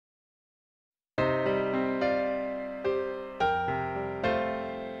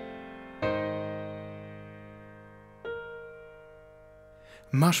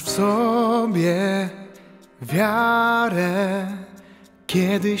Masz w sobie wiarę,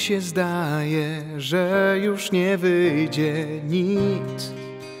 kiedy się zdaje, że już nie wyjdzie nic.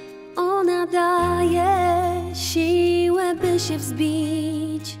 Ona daje siłę, by się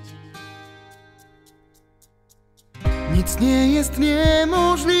wzbić. Nic nie jest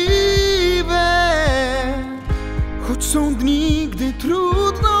niemożliwe, choć są dni, gdy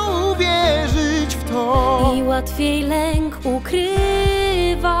trudno uwierzyć w to. I łatwiej lęk ukrywać,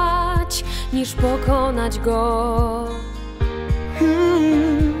 niż pokonać go.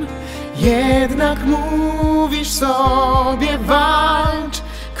 Jednak mówisz sobie, walcz.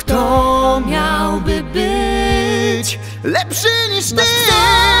 Kto miałby być lepszy niż ty? Masz w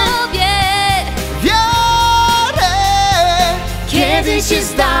sobie wiarę, kiedy się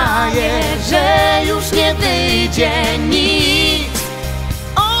zdaje, że już nie wyjdzie nic.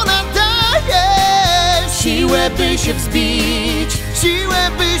 Ona daje siłę, by się wzbić,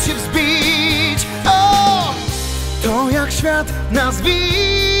 siłę, by się wzbić. O, to jak świat nas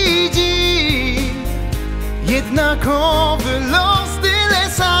widzi, jednakowy los, tyle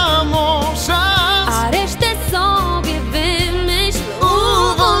samo szans. a resztę sobie wymyśl,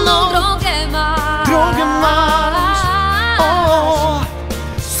 wolną drogę masz. Drogę masz. O,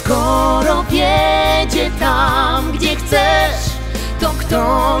 skoro wiedzie tam, gdzie chcesz, to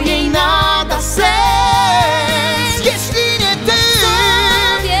kto jej nada sens? Jeśli nie ty,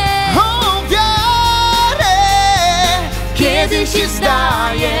 o wiarę, kiedy się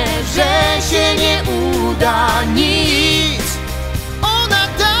zdaje, że się nie uda nic. Ona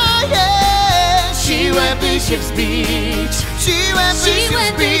daje siłę, by się wzbić, siłę,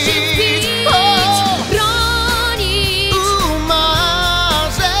 by się wzbić. Bronić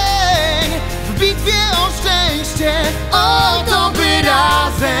marzeń w bitwie o szczęście, o to, by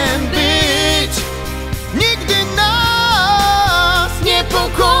razem być. Nigdy nas nie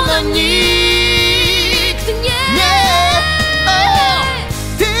pokona nikt. Nie.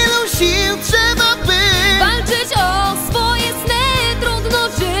 Tylu sił trzeba, by walczyć o swoje sny, trudno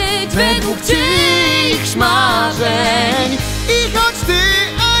żyć według czyichś marzeń. I choć ty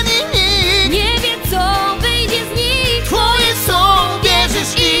ani nikt nie wie, co wyjdzie z nich, twoje są,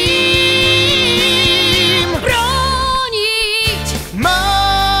 wierzysz im. bronić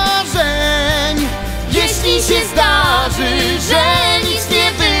Marzeń, jeśli się zdarzy, że nic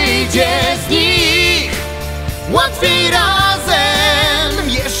nie wyjdzie z nich, łatwiej razem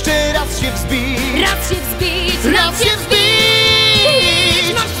jeszcze raz się wzbić, raz się wzbić, raz się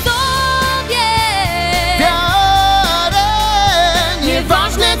wzbić. masz w sobie Wiarę,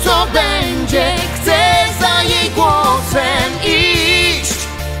 nieważne co będzie, chcę za jej głosem iść.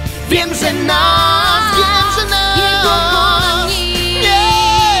 Wiem, że nas nie pokona nic.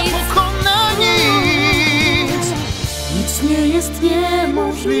 nie pokona nic. Nic nie jest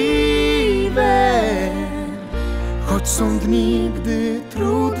niemożliwe, choć są dni, gdy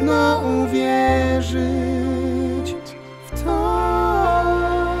trudno uwierzyć w to.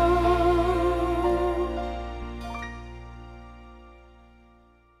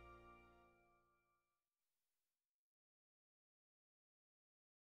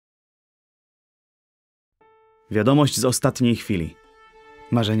 Wiadomość z ostatniej chwili.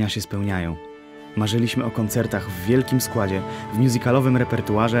 Marzenia się spełniają. Marzyliśmy o koncertach w wielkim składzie, w musicalowym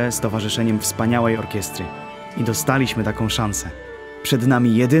repertuarze z towarzyszeniem wspaniałej orkiestry. I dostaliśmy taką szansę. Przed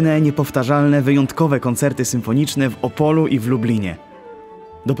nami jedyne, niepowtarzalne, wyjątkowe koncerty symfoniczne w Opolu i w Lublinie.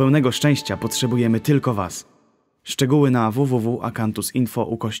 Do pełnego szczęścia potrzebujemy tylko was. Szczegóły na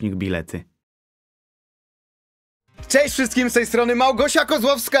www.accantus.info/bilety. Cześć wszystkim, z tej strony Małgosia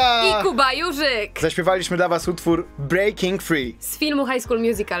Kozłowska! I Kuba Jurzyk Zaśpiewaliśmy dla was utwór Breaking Free z filmu High School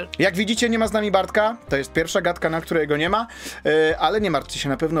Musical. Jak widzicie, nie ma z nami Bartka. To jest pierwsza gadka, na której go nie ma, ale nie martwcie się,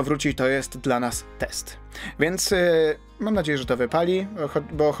 na pewno wróci i to jest dla nas test. Więc mam nadzieję, że to wypali,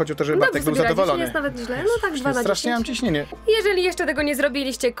 bo chodzi o to, żeby Bartek był zadowolony. Jest nawet źle, no tak 2 na 10. Strasznie mam ciśnienie. Jeżeli jeszcze tego nie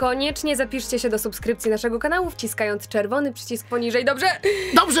zrobiliście, koniecznie zapiszcie się do subskrypcji naszego kanału, wciskając czerwony przycisk poniżej, dobrze?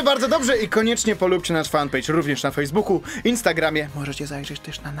 Dobrze, bardzo dobrze i koniecznie polubcie nasz fanpage również na Facebooku, Instagramie. Możecie zajrzeć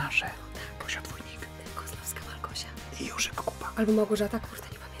też na nasze. Kozia Dwójnik, Kozłowska Małgosia i Jurzyk Kuba. albo Małgorzata, kurde,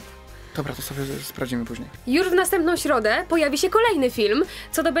 nie pamiętam. Dobra, to sobie sprawdzimy później. Już w następną środę pojawi się kolejny film.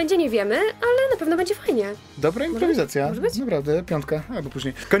 Co to będzie, nie wiemy, ale na pewno będzie fajnie. Dobra improwizacja. Może być? Naprawdę, 5 albo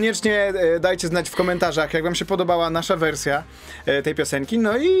później. Koniecznie dajcie znać w komentarzach, jak wam się podobała nasza wersja tej piosenki.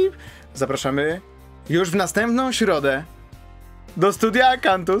 No i zapraszamy już w następną środę do studia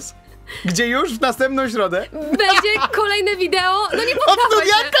Accantus, gdzie już w następną środę Będzie kolejne wideo, no nie poddawaj się. od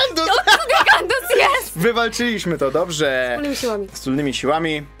studia Accantus! Od studia Accantus jest! Wywalczyliśmy to, dobrze. Wspólnymi siłami. Wspólnymi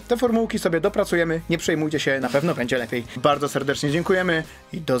siłami. Te formułki sobie dopracujemy, nie przejmujcie się, na pewno będzie lepiej. Bardzo serdecznie dziękujemy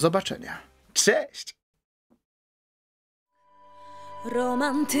i do zobaczenia. Cześć!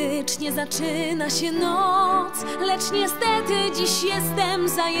 Romantycznie zaczyna się noc, lecz niestety dziś jestem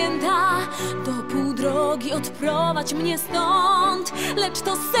zajęta. Do pół drogi odprowadź mnie stąd, lecz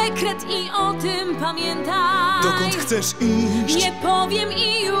to sekret i o tym pamiętaj. Dokąd chcesz iść? Nie powiem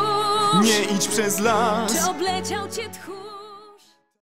i już. Nie idź przez las. Czy obleciał cię tchórz?